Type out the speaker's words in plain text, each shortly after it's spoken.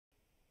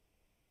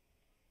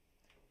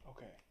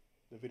Okay,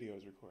 the video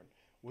is recording.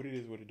 What it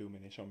is, what it do,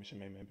 man. It's show me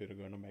Shemaine, man. Bitter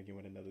girl. I'm back in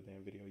with another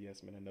damn video.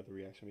 Yes, man, another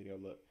reaction video.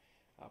 Look,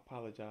 I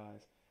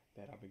apologize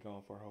that I've been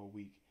gone for a whole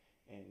week,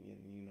 and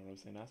you know what I'm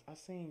saying. I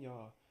seen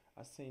y'all.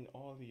 I seen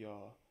all of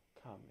y'all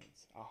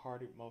comments. I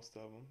hearted most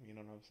of them. You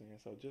know what I'm saying.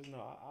 So just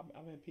know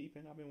I've been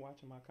peeping. I've been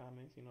watching my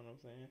comments. You know what I'm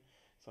saying.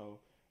 So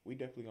we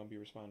definitely gonna be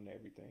responding to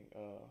everything.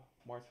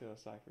 Martell,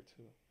 Cypher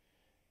too.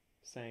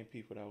 Same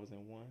people that was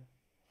in one.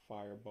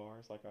 Fire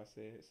bars, like I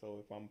said. So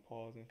if I'm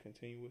pausing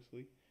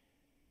continuously,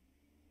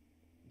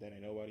 that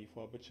ain't nobody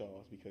fault but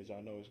y'all's, because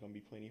y'all know it's gonna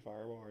be plenty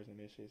fire bars in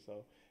this shit.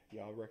 So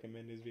y'all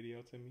recommend this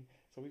video to me.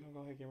 So we gonna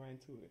go ahead and get right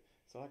into it.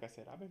 So like I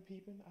said, I've been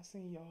peeping. I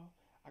seen y'all.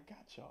 I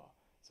got y'all.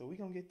 So we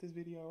gonna get this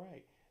video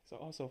right. So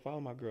also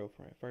follow my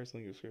girlfriend. First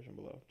link in the description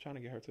below. Trying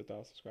to get her to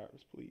 1,000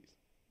 subscribers, please.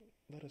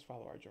 Let us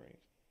follow our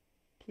dreams.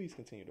 Please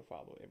continue to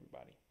follow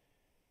everybody.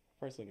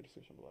 First link in the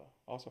description below.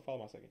 Also follow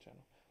my second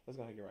channel. Let's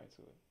go ahead and get right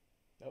into it.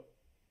 Nope.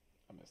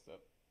 I messed up.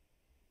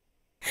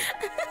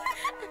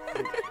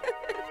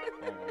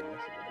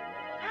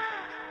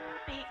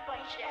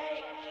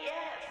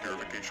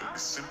 Purification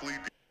is simply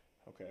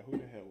okay, who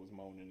the hell was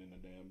moaning in the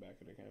damn back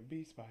of the camera?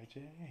 Beats by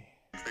J.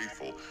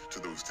 faithful to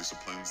those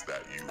disciplines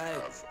that you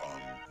have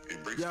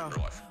embraced in your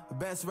life.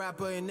 Best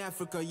rapper in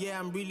Africa, yeah,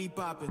 I'm really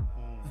popping.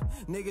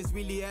 Niggas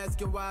really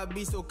asking why I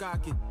be so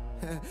cocky.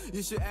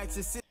 You should ask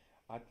your sister.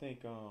 I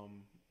think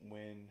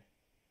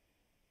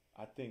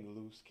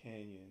Loose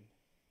Canyon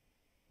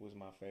was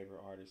my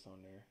favorite artist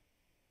on there,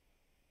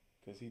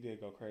 cause he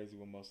did go crazy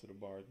with most of the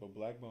bars. But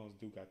Blaqbonez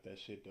do got that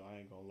shit though. I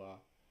ain't gonna lie,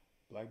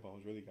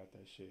 Blaqbonez really got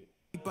that shit.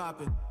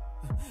 Popping.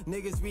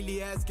 Niggas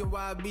really asking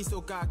why I be so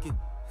cocky.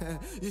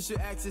 You should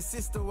ask your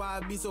sister why I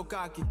be so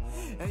cocky.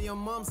 And your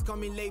mom's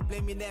coming late,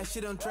 blaming that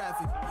shit on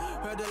traffic.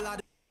 Heard a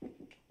lot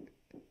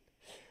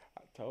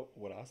of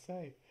what I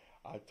say.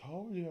 I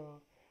told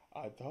y'all.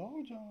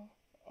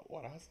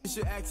 What I say. You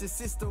should ask your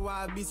sister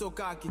why I be so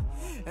cocky.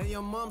 And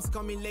your mom's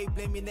coming late,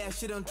 blaming that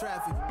shit on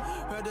traffic.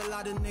 Heard a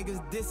lot of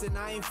niggas dissing,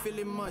 I ain't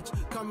feeling much.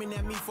 Coming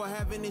at me for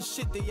having this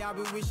shit that y'all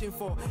be wishing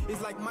for.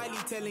 It's like Miley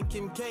telling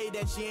Kim K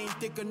that she ain't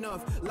thick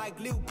enough. Like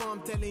Lil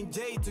Pump telling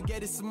Jay to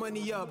get his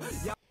money up.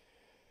 This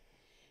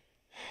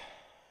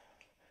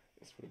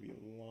would be a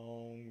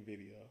long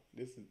video.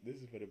 This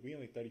is for the, we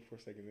only 34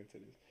 seconds into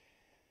this.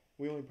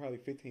 We only probably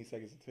 15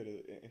 seconds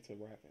into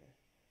rapping.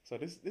 So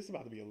this is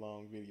about to be a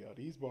long video.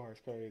 These bars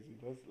crazy.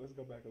 Let's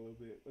go back a little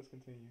bit. Let's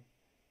continue.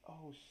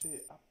 Oh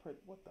shit!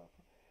 What the?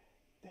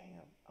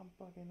 Damn! I'm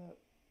fucking up.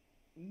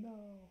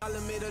 No. All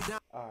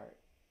right.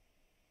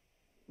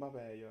 My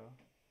bad, y'all.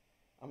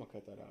 I'm gonna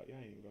cut that out. Y'all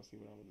ain't even gonna see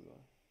what I'm doing.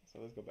 So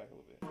let's go back a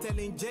little bit.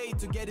 Telling Jay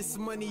to get his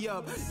money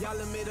up. Y'all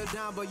made her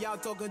down, but y'all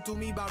talking to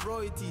me about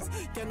royalties.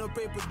 Cannot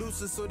pay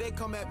producers, so they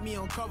come at me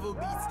on cover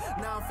beats.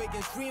 Now I'm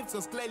faking streams,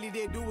 cause clearly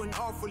they doing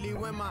awfully.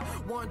 When my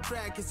one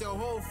track is your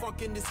whole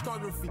fucking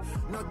discography.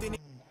 Nothing.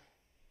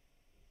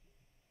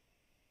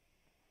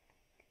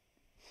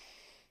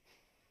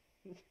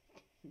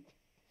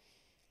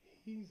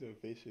 He's a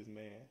vicious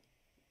man.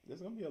 This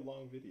is gonna be a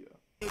long video.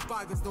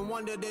 Pockets, no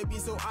wonder they be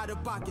so out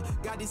of pocket.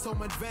 Got this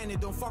home advantage,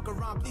 don't fuck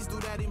around, please do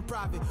that in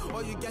private.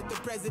 Or you get the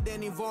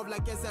president involved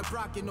like S.F.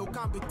 Rocket. No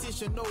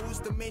competition, no who's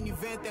the main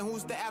event and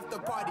who's the after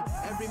party.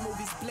 Every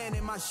movie's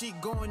planning, my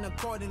shit going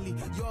accordingly.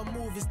 Your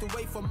move is to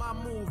wait for my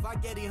move, I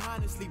get it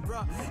honestly,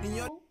 bruh. And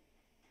your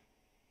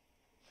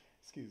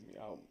excuse me,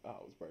 I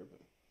was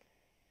burping.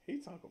 He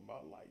talking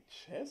about like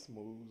chess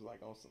moves,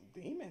 like on some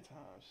demon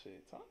time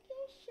shit. Talk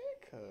your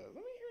shit, cuz.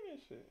 Let me hear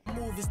this shit.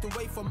 Move is to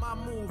wait for my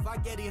move, I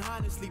get it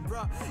honestly,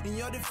 bruh. In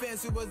your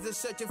defense, it was just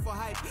searching for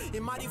hype.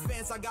 In my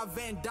defense, I got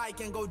Van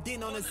Dyke and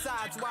Godin on the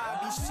sides. Why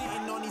I be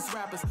shitting on these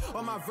rappers?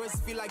 All my verses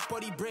feel like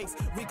body breaks.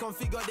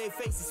 Reconfigure their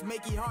faces,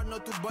 make it hard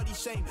not to body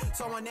shame.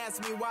 Someone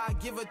asked me why I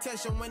give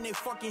attention when they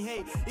fucking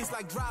hate. It's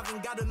like driving,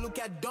 gotta look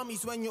at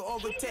dummies when you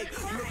overtake.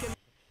 Look at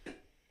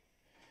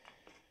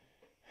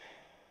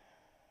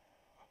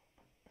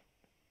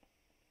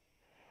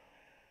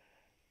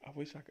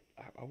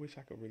I wish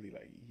I could really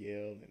like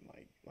yell and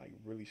like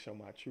really show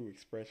my true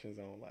expressions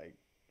on like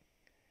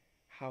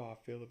how I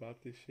feel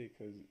about this shit,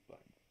 cause like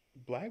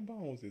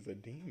Blaqbonez is a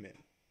demon.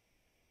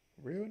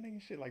 Real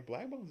nigga shit, like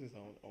Blaqbonez is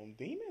on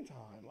demon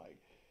time. Like,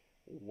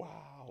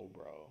 wow,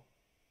 bro.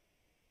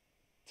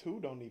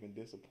 2 don't even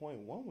disappoint.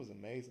 1 was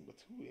amazing, but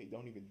 2, it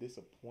don't even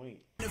disappoint.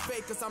 The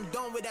fake, cause I'm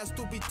done with that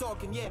stupid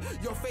talking. Yeah,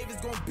 your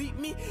favor's gonna beat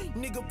me.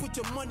 Nigga, put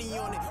your money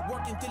on it.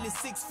 Working till it's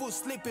 6 foot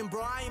slipping,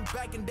 bro. I ain't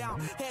backing down.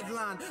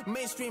 Headline,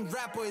 mainstream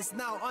rapper is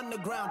now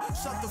underground.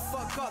 Shut the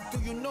fuck up, do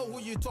you know who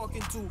you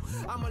talking to?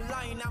 I'm a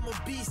lion, I'm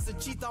a beast, a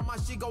cheetah, my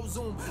shit go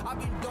zoom. I've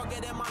been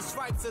dogged than my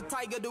stripes, a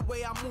tiger the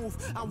way I move.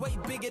 I'm way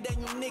bigger than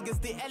you niggas,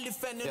 the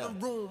elephant in the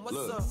room.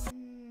 What's up?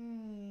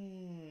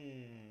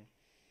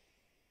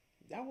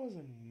 That was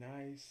a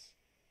nice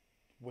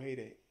way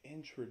to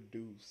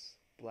introduce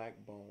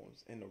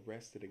Blaqbonez and the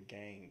rest of the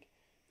gang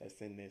that's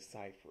in this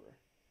cipher.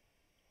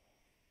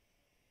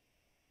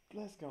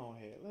 Let's go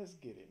ahead. Let's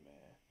get it,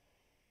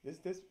 man.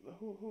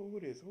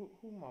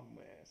 Who my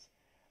mans?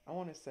 I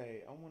wanna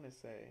say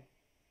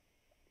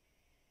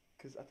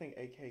Cause I think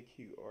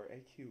AKQ or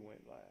AQ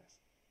went last.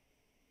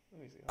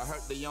 Let me see. I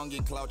heard the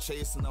youngin' cloud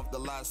chasing up the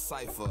last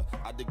cipher.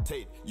 I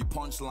dictate, you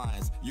punch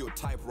lines, you a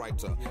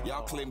typewriter.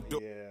 Y'all claim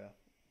dope. Yeah,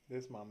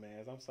 this my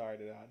man's. I'm sorry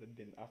that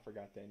I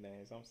forgot their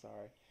names. I'm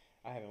sorry.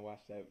 I haven't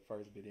watched that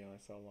first video in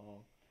so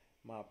long.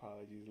 My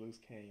apologies, Loose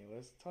Canyon.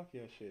 Let's talk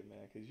your shit,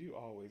 man, cause you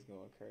always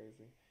going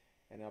crazy.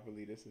 And I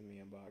believe this is me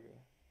and Abaga.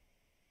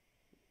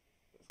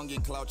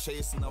 Youngin' cloud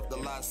chasing up the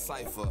last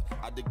cipher.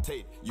 I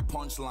dictate, you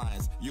punch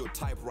lines, you a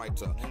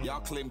typewriter. Y'all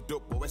claim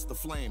dope, but where's the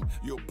flame?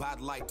 You a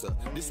bad lighter.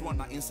 This one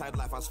not inside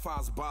life, as far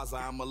as bars,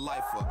 I am a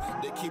lifer.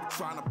 They keep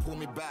trying to pull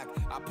me back.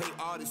 I pay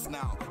artists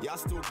now. Y'all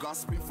still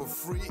gossiping for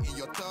free in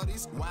your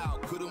 30s? Wow,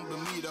 couldn't be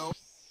me though.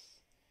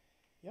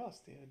 Y'all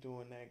still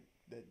doing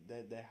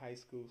that high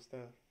school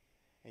stuff,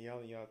 and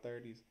y'all in y'all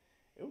 30s.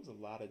 It was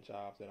a lot of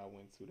jobs that I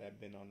went to that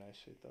been on that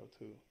shit though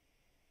too.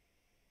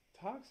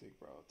 Toxic,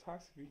 bro.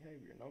 Toxic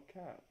behavior, no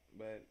cap.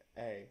 But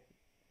hey,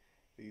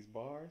 these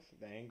bars,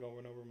 they ain't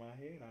going over my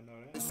head. I know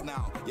that. It's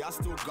now, y'all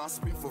still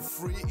gossiping for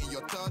free in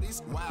your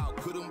 30s? Wow,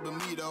 couldn't be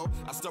me though.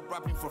 I stopped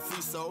rapping for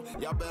free, so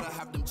y'all better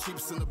have them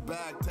chips in the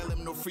bag. Tell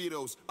him no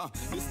Fritos.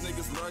 This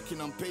nigga's lurking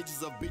on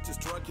pages of bitches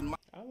twerking.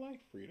 I like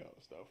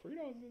Fritos though.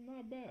 Fritos is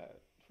not bad.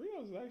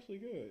 Fritos is actually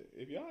good.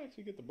 If y'all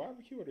actually get the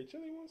barbecue or the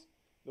chili ones,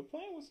 the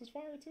plain ones is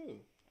fire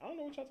too. I don't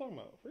know what y'all talking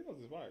about. Fritos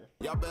is fire.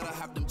 Y'all better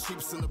have them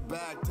chips in the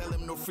bag. Tell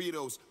him no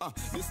Fritos.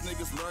 This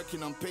nigga's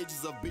lurking on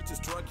pages of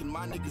bitches twerking.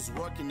 My niggas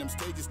working them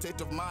stages.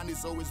 State of mind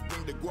is always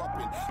bring the guap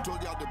in.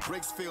 Told y'all the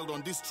brakes failed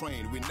on this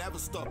train. We never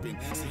stopping.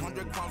 See,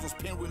 100 pounds was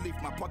pain relief.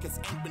 My pockets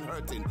ain't been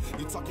hurting.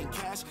 You talking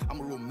cash? I'm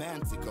a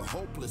romantic, a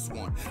hopeless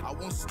one. I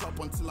won't stop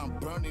until I'm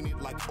burning it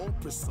like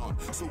Oprah's son.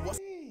 So what's...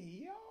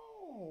 Hey,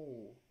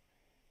 yo.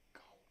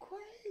 Go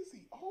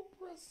crazy.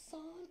 Oprah's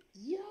son.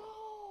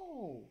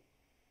 Yo.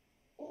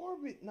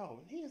 Orbit,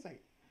 no, he is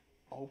like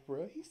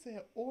Oprah. He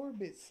said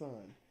Orbit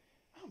son.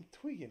 I'm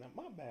tweaking.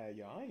 My bad,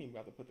 y'all. I ain't even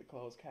about to put the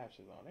closed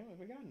captions on. They ain't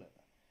even got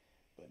nothing.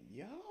 But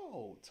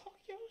yo, talk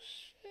your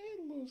shit,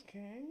 Loose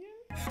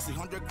Canyon. See,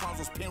 100 pounds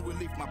was pain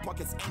relief. My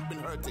pockets ain't been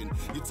hurting.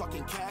 You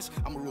talking cash?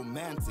 I'm a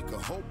romantic, a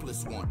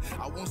hopeless one.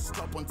 I won't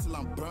stop until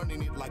I'm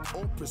burning it like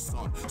Oprah's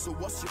son. So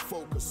what's your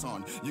focus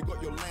on? You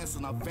got your lens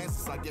on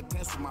advances. I get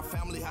tense when my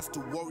family has to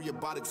worry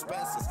about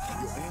expenses.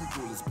 Your end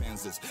goal is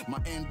Benzes. My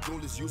end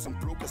goal is using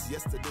brokers.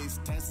 Yesterday's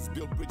tenses.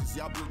 Build bridges,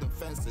 y'all building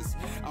fences.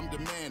 I'm the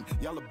man.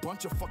 Y'all a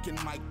bunch of fucking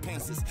Mike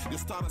Pences. Your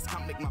starters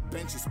can't make my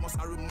benches. Must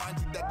I remind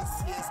you that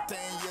this year's 10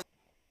 years?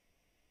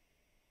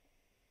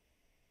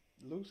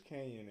 Loose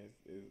Canyon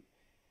is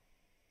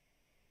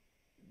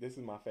this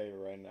is my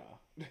favorite right now.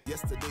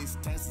 Yesterday's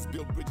tenses,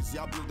 build bridges,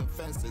 y'all building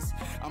fences.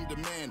 I'm the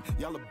man,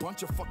 y'all a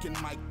bunch of fucking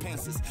Mike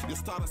Pences. Your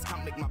starters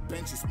can't make my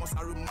benches. Must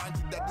I remind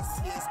you that this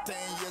year's 10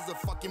 years of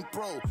fucking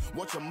pro?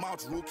 Watch your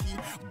mouth, rookie.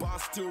 Bar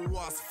still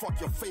raw as fuck,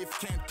 your faith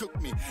can't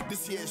cook me.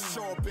 This year's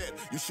sure bet,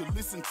 you should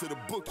listen to the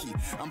bookie.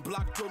 And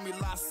Black told me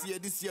last year,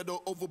 this year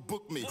don't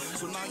overbook me.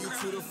 So now you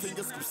Twitter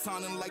fingers keep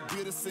sounding like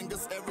bitter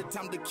singers. Every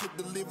time the kid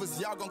delivers,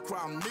 y'all gonna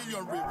cry a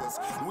million rivers.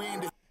 We in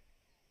the...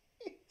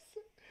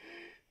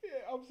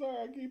 I'm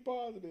sorry, I keep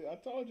pausing it. I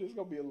told you it's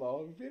gonna be a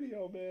long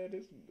video, man.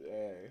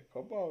 Hey,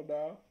 come on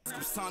now.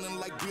 Keep sounding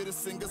like bitter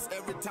singers.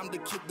 Every time the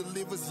kid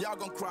delivers, y'all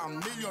gonna cry a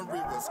million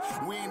rivers.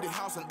 We in the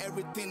house and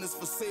everything is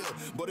for sale.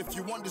 But if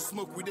you want the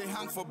smoke, we they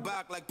hang for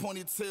back like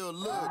ponytail.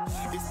 Look,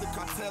 it's the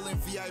cartel and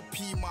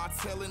VIP,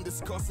 Martell and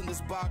discussing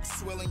this box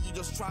swelling. You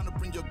just trying to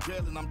bring your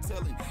girl and I'm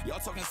telling y'all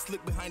talking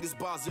slick behind these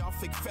bars. Y'all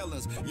fake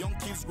felons. Young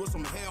kids grow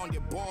some hair on their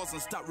balls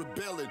and start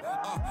rebelling.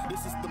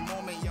 This is the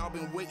moment y'all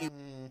been waiting.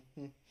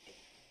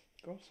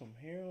 Grow some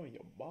hair on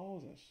your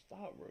balls and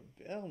stop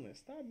rebelling.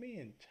 Stop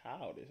being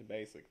childish,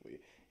 basically.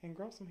 And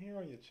grow some hair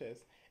on your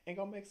chest and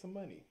go make some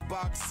money.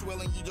 Box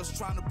swelling, you just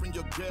trying to bring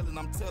your girl and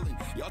I'm telling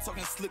y'all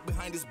talking slick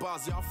behind these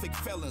bars. Y'all fake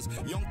felons.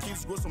 Young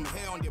kids grow some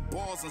hair on their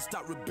balls and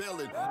start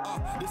rebelling.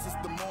 This is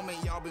the moment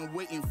y'all been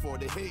waiting for.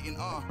 They hating,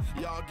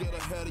 y'all get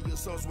ahead of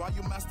yourselves. Why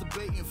you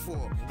masturbating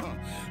for?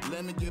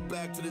 Let me get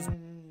back to this. Y'all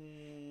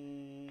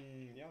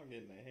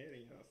getting ahead of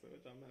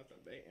yourselves. Y'all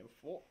masturbating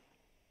for.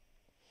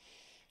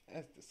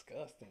 That's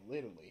disgusting,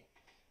 literally.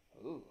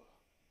 Ooh,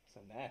 it's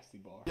a nasty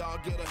bar. Y'all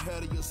get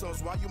ahead of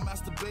yourselves. Why you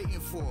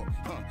masturbating for?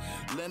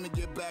 Let me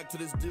get back to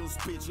this deal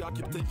speech. Y'all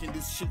keep thinking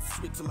this shit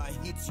sweet till I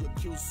hit your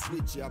kill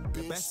switch, y'all bitch.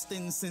 The best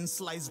thing since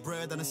sliced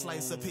bread and a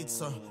slice of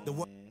pizza.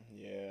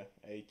 Yeah,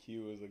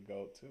 AQ is a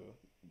goat too.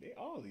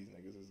 All these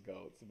niggas is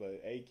goats,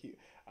 but AQ,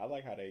 I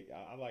like how they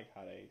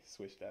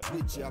switch that up.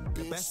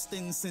 The best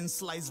thing since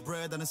sliced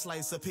bread and a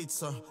slice of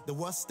pizza. The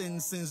worst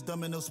thing since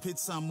Domino's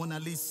Pizza and Mona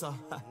Lisa.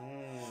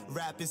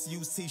 Rap is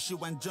used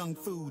tissue and junk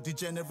food,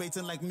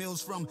 degenerating like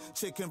meals from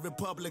Chicken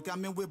Republic. I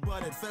mean, we're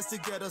butted. First to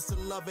get us to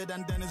love it,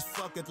 and then it's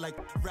fuck it. Like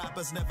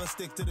rappers never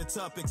stick to the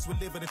topics. We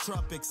live in the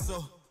tropics,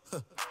 so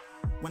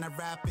when I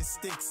rap, it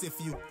sticks.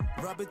 If you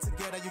rub it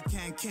together, you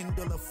can't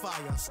kindle a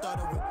fire.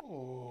 Started with.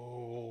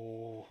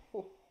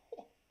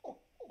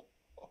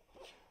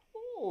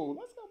 Oh,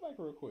 let's go back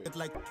real quick.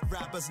 Like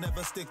rappers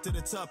never stick to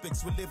the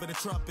topics. We live in the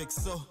tropics,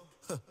 so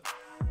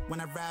When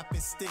I rap,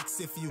 it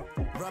sticks. If you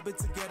rub it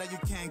together, you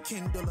can't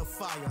kindle a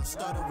fire.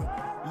 Started with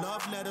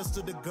love letters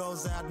to the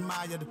girls I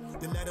admired.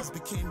 The letters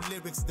became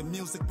lyrics, the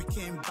music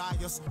became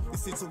bias. The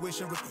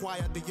situation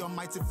required the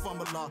almighty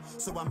formula.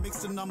 So I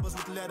mixed the numbers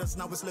with letters,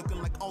 now it's looking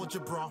like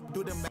algebra.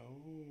 Do the math.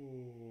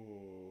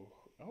 Oh,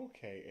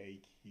 okay, AQ.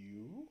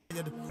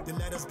 The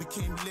letters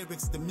became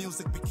lyrics, the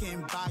music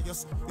became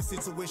bias. The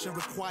situation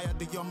required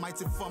the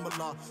almighty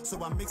formula.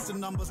 So I mixed the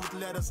numbers with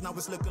letters, now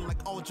it's looking like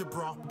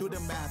algebra. Do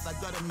the math, I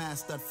got it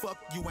mastered. Fuck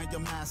you and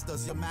your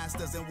masters. Your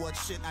masters and what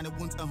shit, and it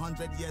went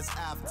 100 years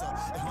after.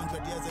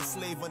 100 years a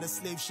slave on a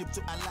slave ship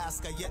to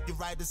Alaska. Yet you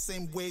ride the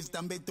same waves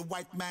that made the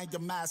white man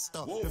your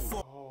master.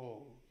 Before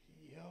Oh,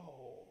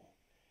 yo.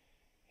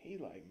 He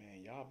like,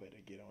 man, y'all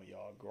better get on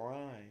y'all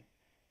grind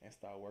and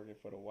start working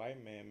for the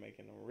white man,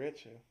 making them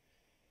richer.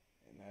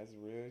 And that's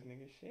real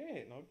nigga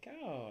shit, no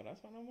doubt.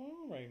 That's what I'm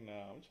on right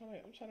now. I'm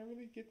trying to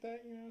really get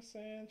that, you know what I'm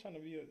saying? I'm trying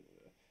to be a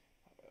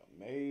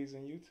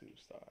amazing YouTube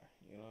star,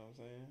 you know what I'm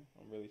saying?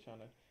 I'm really trying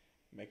to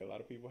make a lot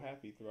of people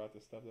happy throughout the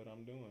stuff that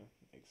I'm doing,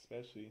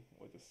 especially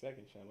with the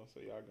second channel. So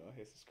y'all go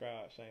ahead,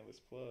 subscribe, shameless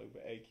plug.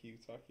 But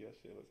AQ, talk your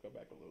shit. Let's go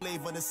back a little bit.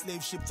 slave on a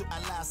slave ship to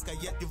Alaska,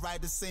 yet you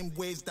ride the same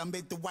waves that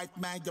made the white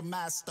man your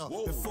master.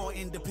 Before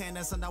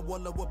independence and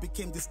Awolowo what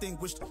became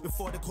distinguished.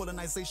 Before the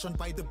colonization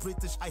by the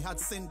British, I had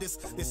seen this.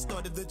 They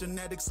studied the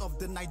genetics of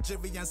the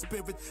Nigerian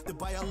spirit, the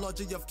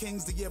biology of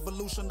kings, the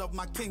evolution of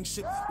my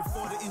kingship.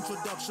 Before the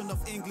introduction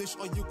of English,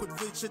 or you could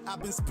reach it,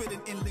 I've been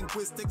spitting in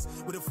linguistics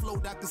with a flow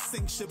that could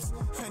sink ships.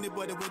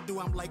 Anybody would do,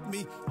 I'm like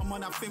me. I'm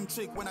on a film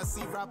trick. When I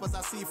see rappers,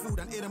 I see food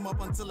and eat them up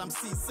until I'm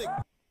seasick.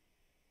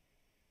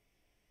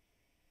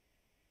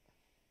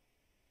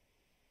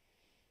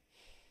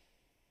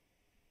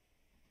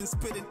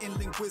 Spitting in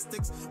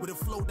linguistics with a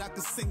flow that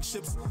could sink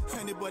ships.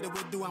 Anybody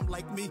would do, I'm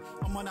like me.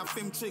 I'm on a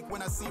film trick.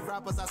 When I see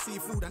rappers, I see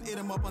food and eat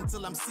them up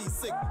until I'm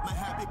seasick. My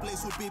happy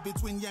place would be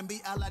between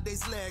Yembi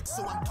Alade's legs.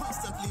 So I'm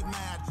constantly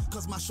mad,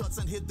 cause my shots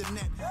and hit the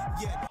net.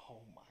 Yeah.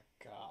 Oh my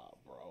God,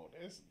 bro.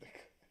 This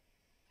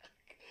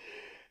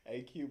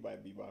AQ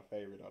might be my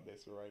favorite on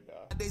this right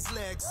now. These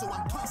legs, so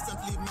I'm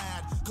constantly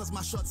mad, cause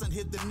my shots and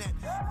hit the net.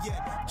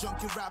 Yeah,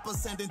 junkie rappers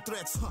sending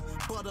threats,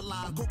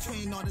 borderline.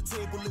 Cocaine on the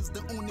table is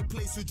the only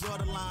place we draw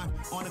the line.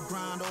 On the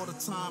grind all the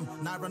time,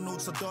 Naira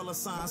notes or dollar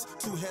signs,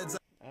 two heads.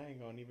 I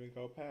ain't gonna even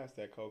go past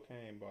that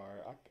cocaine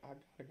bar. I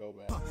gotta go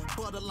back.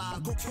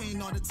 Borderline,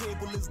 cocaine on the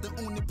table is the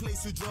only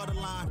place we draw the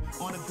line.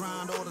 On the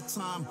grind all the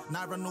time,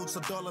 Naira notes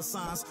or dollar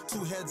signs.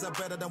 Two heads are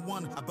better than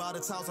one. About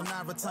 1,000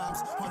 Naira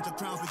times, 100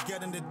 crowns, we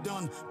getting it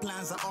done.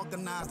 Plans are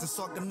organized,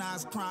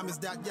 disorganized crime is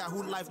that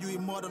Yahoo life you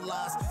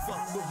immortalized.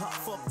 Fuck with hot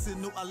fuck till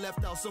no, I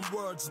left out some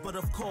words, but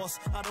of course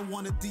I don't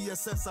want a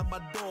DSS at my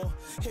door.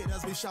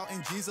 Haters be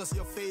shouting Jesus,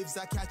 your faves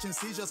are catching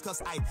seizures,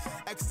 cause I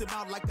X'd them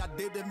out like I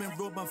did them in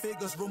Roman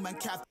figures, Roman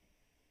Catholic.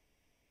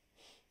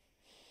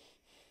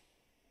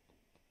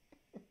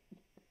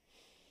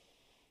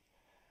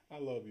 I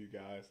love you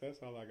guys. That's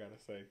all I gotta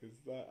say. Cause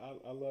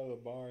I love the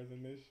bars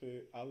and this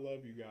shit. I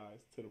love you guys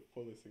to the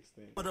fullest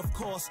extent. But of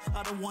course,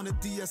 I don't want a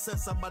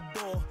DSS at my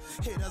door.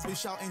 Haters be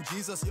shouting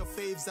Jesus, your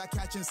faves are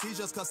catching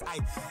seizures, cause I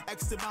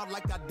X'd them out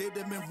like I did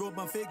them in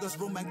Roman figures,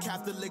 Roman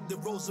Catholic. The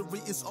rosary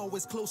is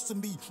always close to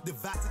me. The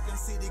Vatican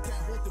City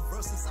can't hold the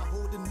verses I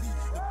hold in me.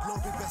 The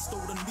glory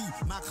bestowed on me.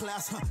 My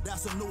class,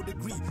 that's a no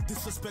degree.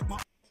 Disrespect my.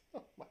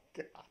 Oh my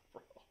God,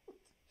 bro.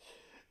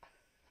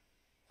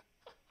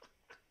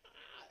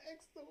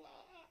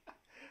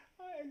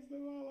 I asked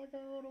them out like I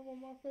wrote them on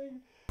my finger.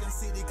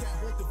 City can't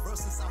hold the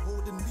verses I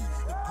hold in me.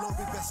 The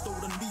glory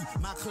bestowed on me.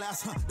 My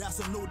class, that's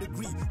a no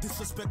degree.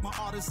 Disrespect my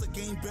artists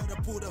again, better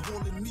put a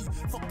hole in me.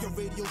 Fuck your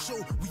radio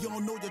show, we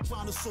all know you're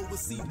trying to sow a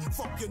seed.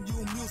 Fuck your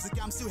new music,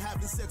 I'm still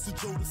having sex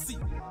with Joe to see.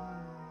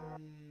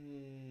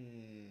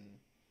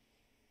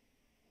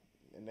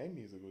 And their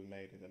music was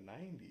made in the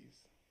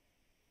 90s.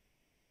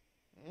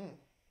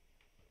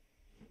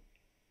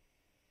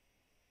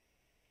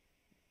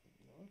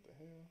 What the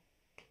hell?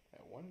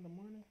 At 1 in the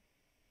morning?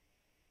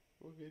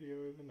 What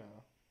video is it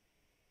now?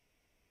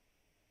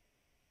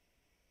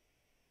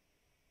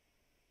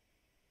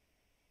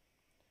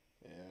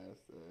 Yeah,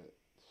 that's it.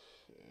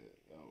 Shit.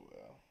 Oh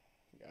well.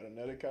 Got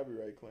another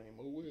copyright claim.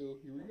 Oh well.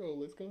 Here we go.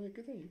 Let's go ahead and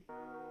continue.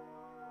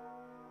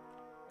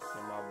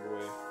 And my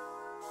boy.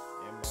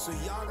 So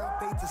y'all got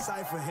paid to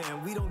Cypher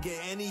him. We don't get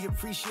any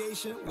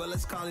appreciation. Well,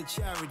 let's call it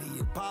charity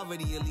and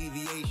poverty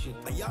alleviation.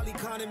 Are y'all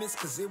economists?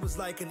 Cause it was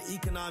like an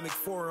economic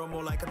forum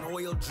or like an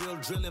oil drill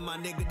drilling. My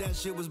nigga, that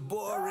shit was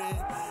boring.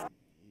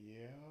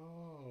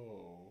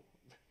 Yo.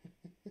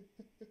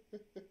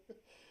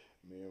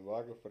 Me and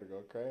Abaga finna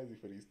go crazy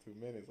for these 2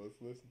 minutes.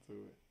 Let's listen to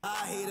it.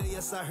 I hater,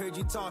 yes, I heard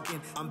you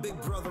talking. I'm big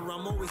brother,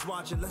 I'm always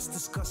watching. Let's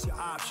discuss your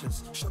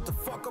options. Shut the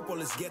fuck up or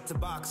let's get to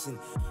boxing.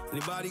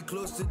 Anybody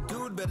close to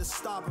dude, better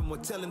stop him or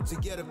tell him to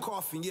get a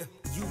coffin. Yeah,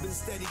 you've been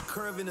steady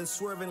curving and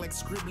swerving like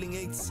scribbling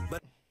eights,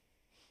 but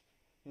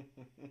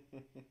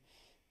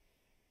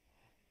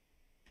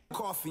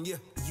coffin, yeah.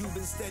 You've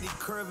been steady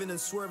curving and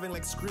swerving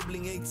like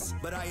scribbling eights.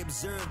 But I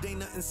observed ain't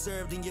nothing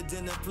served in your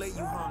dinner plate,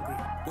 you hungry.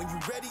 When you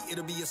ready,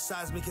 it'll be a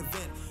seismic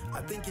event.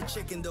 I think you're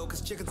chicken though,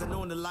 cause chickens are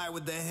known to lie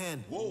with their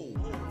hen. Whoa.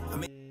 I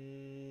mean,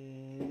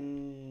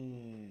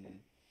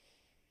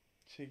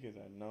 chickens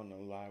are known to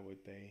lie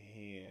with their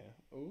hen.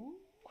 Ooh.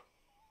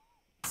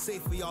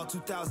 Safe for y'all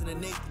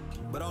 2008,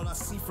 but all I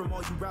see from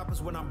all you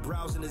rappers when I'm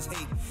browsing is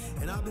hate.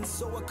 And I've been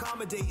so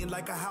accommodating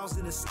like a house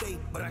in a state,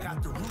 but I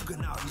got the Ruger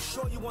now. You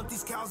sure you want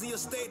these cows in your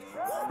state?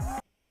 I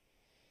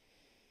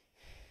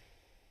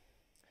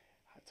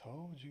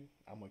told you,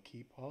 I'm gonna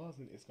keep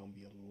pausing. It's gonna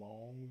be a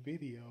long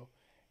video.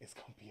 It's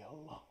gonna be a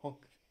long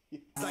video.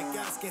 It's like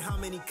asking how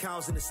many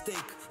cows in a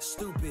steak.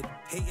 Stupid.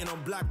 Hating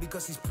on Black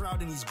because he's proud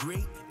and he's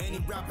great. Any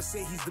rapper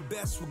say he's the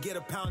best will get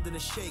a pound and a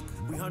shake.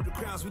 We 100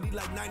 crowns, we need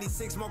like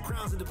 96 more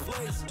crowns in the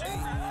place. Hey,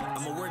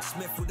 I'm a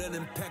wordsmith with an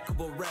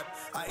impeccable rep.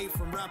 I ate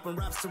from rap and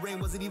rap's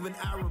terrain wasn't even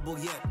arable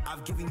yet.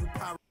 I've given you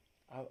power.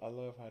 I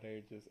love how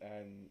they're just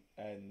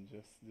adding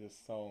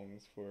just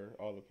songs for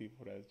all the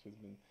people that's just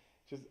been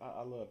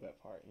I love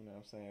that part, you know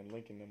what I'm saying?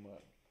 Linking them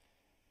up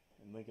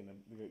and linking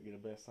them get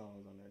the best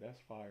songs on there. That's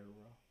fire,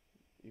 bro.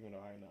 Even though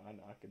I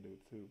know I could do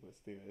it too, but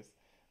still,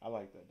 I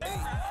like that. Hey,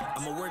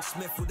 I'm a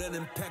wordsmith with an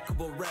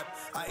impeccable rep.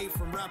 I ate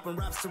from rap and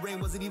rap's terrain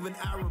wasn't even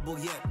arable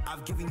yet.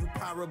 I've given you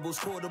parables,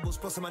 quotables,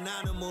 plus I'm an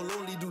animal.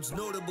 Only dude's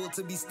notable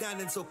to be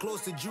standing so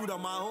close to Jude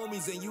on my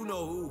homies, and you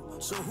know who.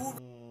 So who?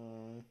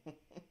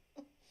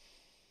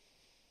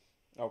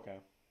 Okay.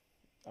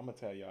 I'm gonna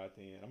tell y'all at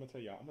the end. I'm gonna tell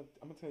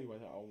you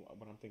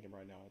what I'm thinking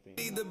right now at the end.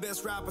 Be the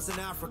best rappers in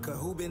Africa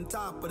who been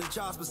top of the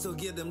charts but still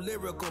give them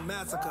lyrical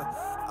massacre.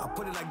 I'll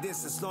put it like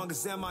this: as long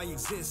as MI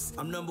exists,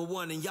 I'm number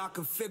one, and y'all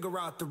can figure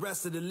out the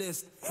rest of the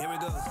list. Here it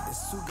goes.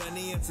 It's 2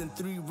 Ghanaians and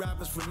 3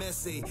 rappers from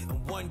SA,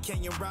 and 1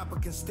 Kenyan rapper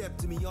can step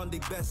to me on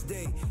their best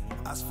day.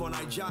 As for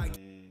Nigeria.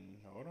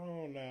 Hold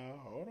on now.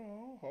 Hold on.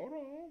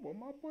 What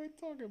my boy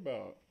talking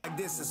about? Like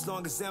this, as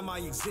long as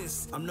MI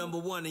exists, I'm number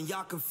one, and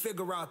y'all can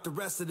figure out the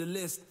rest of the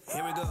list.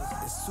 Here it goes.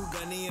 It's 2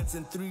 Ghanaians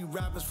and 3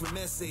 rappers from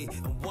SA,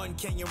 and 1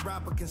 Kenyan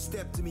rapper can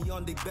step to me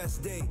on their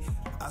best day.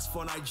 As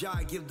for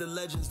Nigeria, give the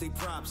legends they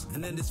props,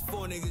 and then there's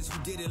 4 niggas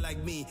who did it like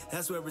me.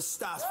 That's where it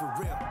starts for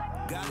real.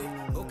 Got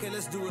it? Okay,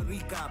 let's do a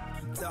recap.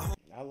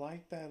 I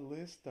like that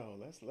list though.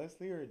 Let's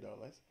hear it though.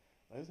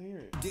 Let's hear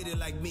it. Did it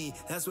like me,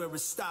 that's where it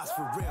starts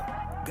for real.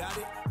 Got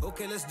it?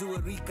 Okay, let's do a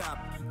recap.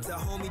 Tell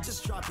homie,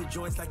 just drop your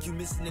joints like you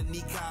missing a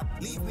kneecap.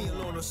 Leave me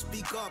alone or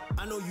speak up.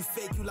 I know you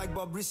fake, you like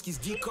Bobrisky's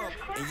D-Cup.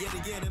 And yet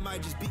again, it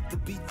might just beat the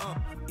beat up.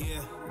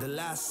 Yeah, the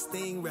last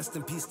thing, rest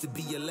in peace to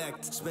be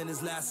elect. Spent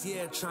his last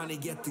year trying to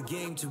get the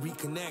game to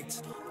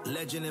reconnect.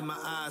 Legend in my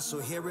eyes, so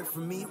hear it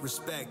from me,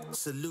 respect.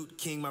 Salute,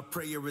 King, my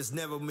prayer is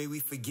never may we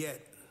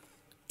forget.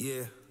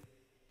 Yeah.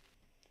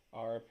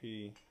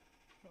 RP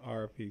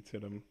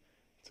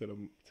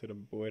to the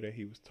boy that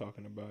he was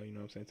talking about, you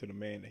know what I'm saying, to the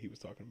man that he was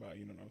talking about,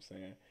 you know what I'm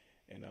saying.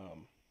 And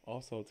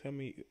also tell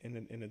me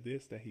in the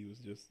diss that he was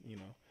just, you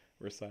know,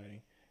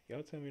 reciting.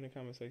 Y'all tell me in the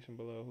comment section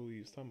below who he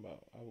was talking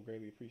about. I would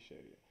greatly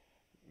appreciate it.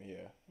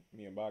 Yeah,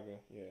 me and Abaga,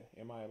 yeah,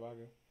 M.I.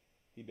 Abaga,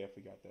 he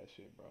definitely got that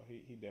shit, bro.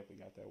 He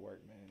definitely got that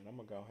work, man. And I'm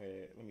gonna go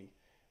ahead, let me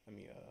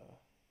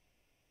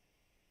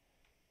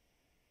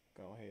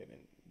go ahead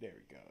and there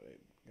we go.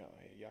 Go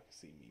ahead, y'all can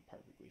see me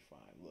perfectly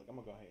fine. Look, I'm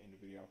gonna go ahead and end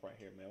the video off right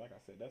here, man. Like I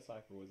said, that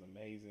Cypher was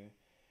amazing,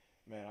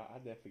 man. I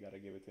definitely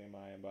gotta give it to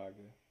M.I.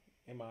 Abaga.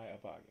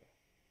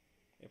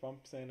 If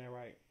I'm saying that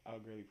right, I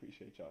would really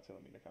appreciate y'all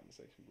telling me in the comment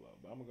section below.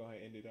 But I'm gonna go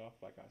ahead and end it off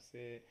like I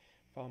said.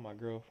 Follow my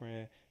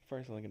girlfriend.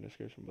 First link in the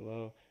description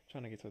below.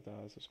 Trying to get to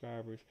 1,000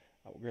 subscribers.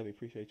 I would really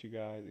appreciate you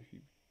guys if you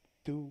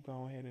do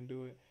go ahead and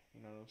do it. You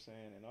know what I'm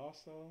saying? And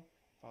also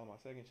follow my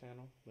second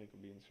channel. Link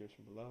will be in the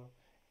description below.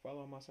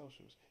 Follow my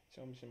socials.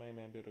 Show me your main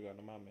man, Builder God,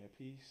 my man.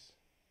 Peace.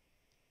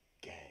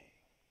 Gang.